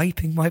starts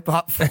wiping my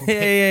butt for me.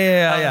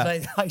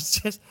 Yeah.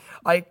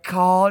 I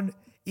can't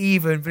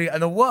even believe it.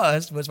 And the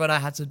worst was when I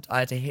had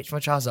to hitch my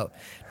trousers up,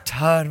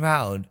 turn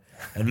around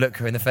and look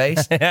her in the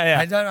face. I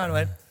turned around and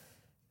went,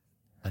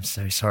 I'm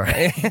so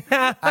sorry.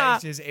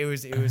 It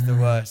was the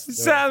worst.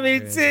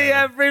 Sammy T,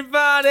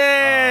 everybody!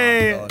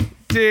 Oh, God.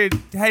 Dude,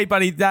 hey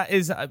buddy, that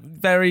is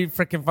very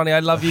freaking funny. I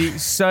love you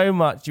so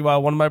much. You are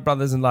one of my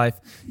brothers in life.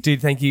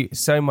 Dude, thank you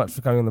so much for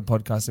coming on the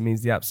podcast. It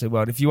means the absolute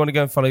world. If you want to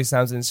go and follow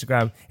Sam's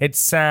Instagram, it's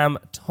Sam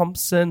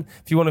Thompson.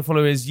 If you want to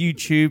follow his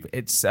YouTube,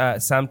 it's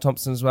Sam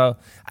Thompson as well.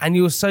 And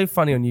you're so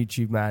funny on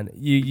YouTube, man.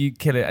 You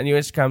kill it. And your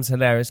Instagram's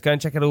hilarious. Go and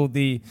check out all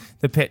the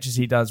pictures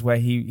he does where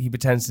he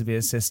pretends to be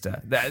a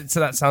sister. So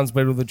that sounds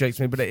weird, all the jokes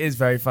to me, but it is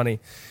very funny.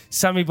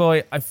 Sammy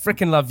boy, I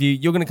freaking love you.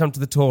 You're going to come to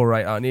the tour,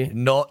 right, aren't you?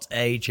 Not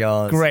a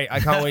chance. Great.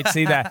 I can't wait to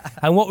see that.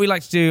 And what we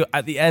like to do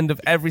at the end of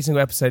every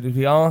single episode is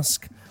we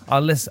ask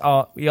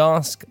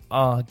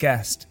our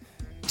guest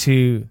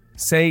to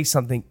say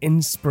something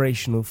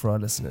inspirational for our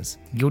listeners.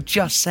 You're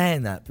just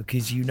saying that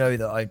because you know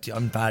that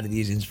I'm bad at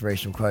these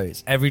inspirational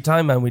quotes. Every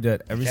time, man, we do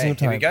it. Every single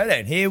time.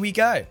 Here we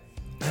go.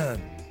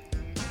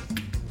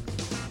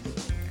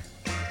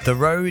 The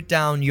road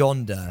down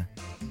yonder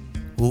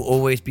will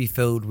always be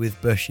filled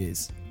with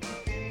bushes.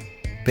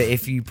 But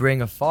if you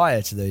bring a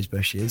fire to those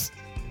bushes,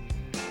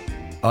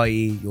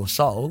 i.e. your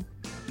soul,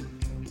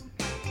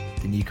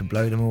 then you can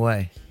blow them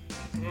away.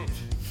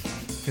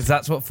 Because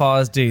that's what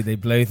fires do. They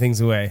blow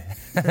things away.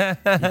 You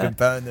can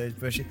burn those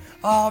bushes.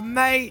 Oh,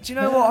 mate, do you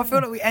know what? I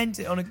feel like we end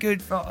it on a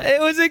good front. It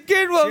was a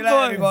good one, See you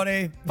later,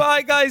 everybody.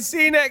 Bye, guys.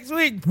 See you next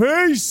week.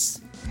 Peace.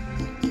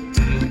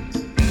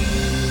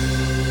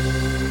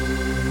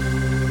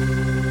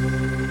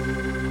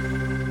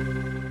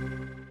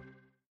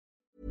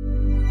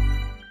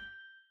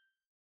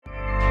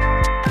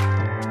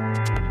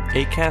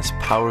 Acast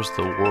powers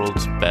the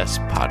world's best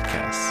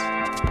podcasts.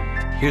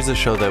 Here's a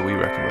show that we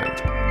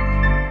recommend.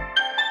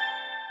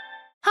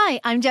 Hi,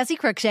 I'm Jessie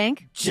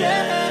Cruikshank.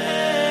 Jessie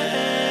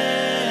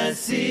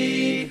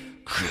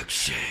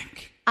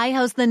Cruikshank. I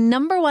host the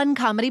 #1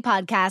 comedy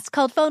podcast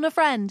called Phone a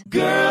Friend.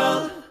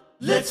 Girl,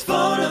 let's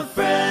phone a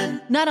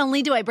friend. Not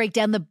only do I break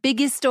down the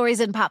biggest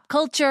stories in pop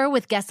culture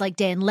with guests like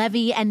Dan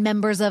Levy and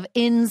members of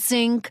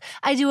NSYNC,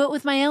 I do it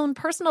with my own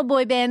personal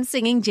boy band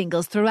singing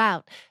jingles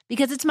throughout.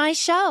 Because it's my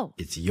show.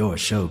 It's your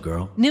show,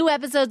 girl. New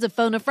episodes of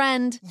Phone a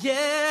Friend.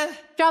 Yeah.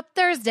 Drop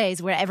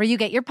Thursdays wherever you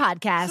get your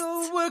podcasts.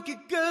 So work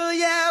it, girl,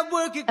 yeah,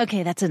 work it.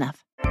 Okay, that's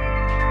enough.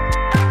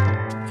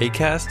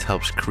 Acast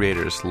helps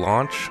creators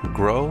launch,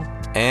 grow,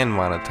 and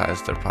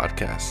monetize their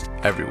podcasts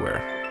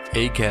everywhere.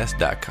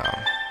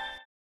 Acast.com.